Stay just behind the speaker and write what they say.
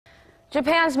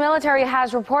Japan's military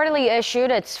has reportedly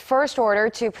issued its first order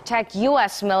to protect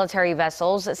U.S. military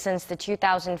vessels since the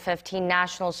 2015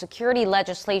 national security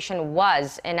legislation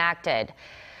was enacted.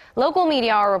 Local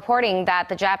media are reporting that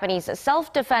the Japanese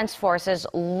Self-Defense Force's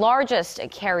largest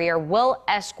carrier will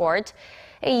escort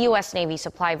a U.S. Navy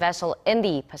supply vessel in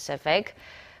the Pacific.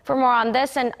 For more on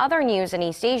this and other news in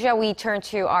East Asia, we turn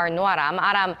to our Ro Aram.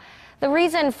 Aram, the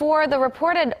reason for the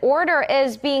reported order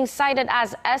is being cited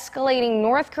as escalating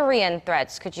North Korean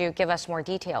threats. Could you give us more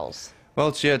details?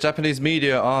 Well, Japanese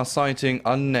media are citing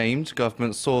unnamed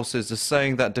government sources as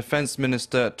saying that Defense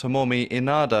Minister Tomomi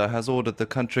Inada has ordered the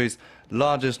country's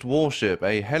largest warship,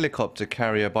 a helicopter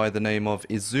carrier by the name of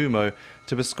Izumo,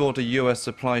 to escort a U.S.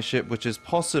 supply ship which is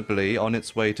possibly on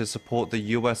its way to support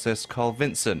the USS Carl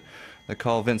Vinson. The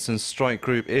Carl Vinson strike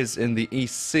group is in the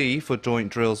East Sea for joint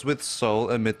drills with Seoul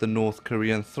amid the North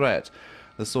Korean threat.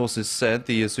 The sources said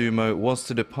the Izumo was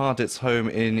to depart its home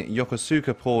in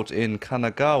Yokosuka port in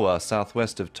Kanagawa,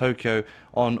 southwest of Tokyo,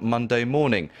 on Monday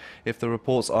morning. If the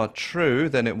reports are true,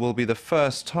 then it will be the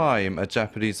first time a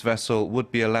Japanese vessel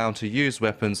would be allowed to use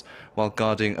weapons while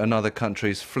guarding another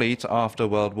country's fleet after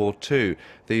World War II.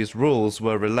 These rules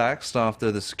were relaxed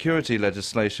after the security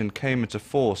legislation came into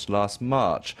force last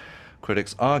March.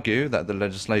 Critics argue that the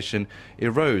legislation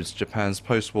erodes Japan's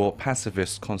post-war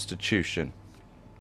pacifist constitution.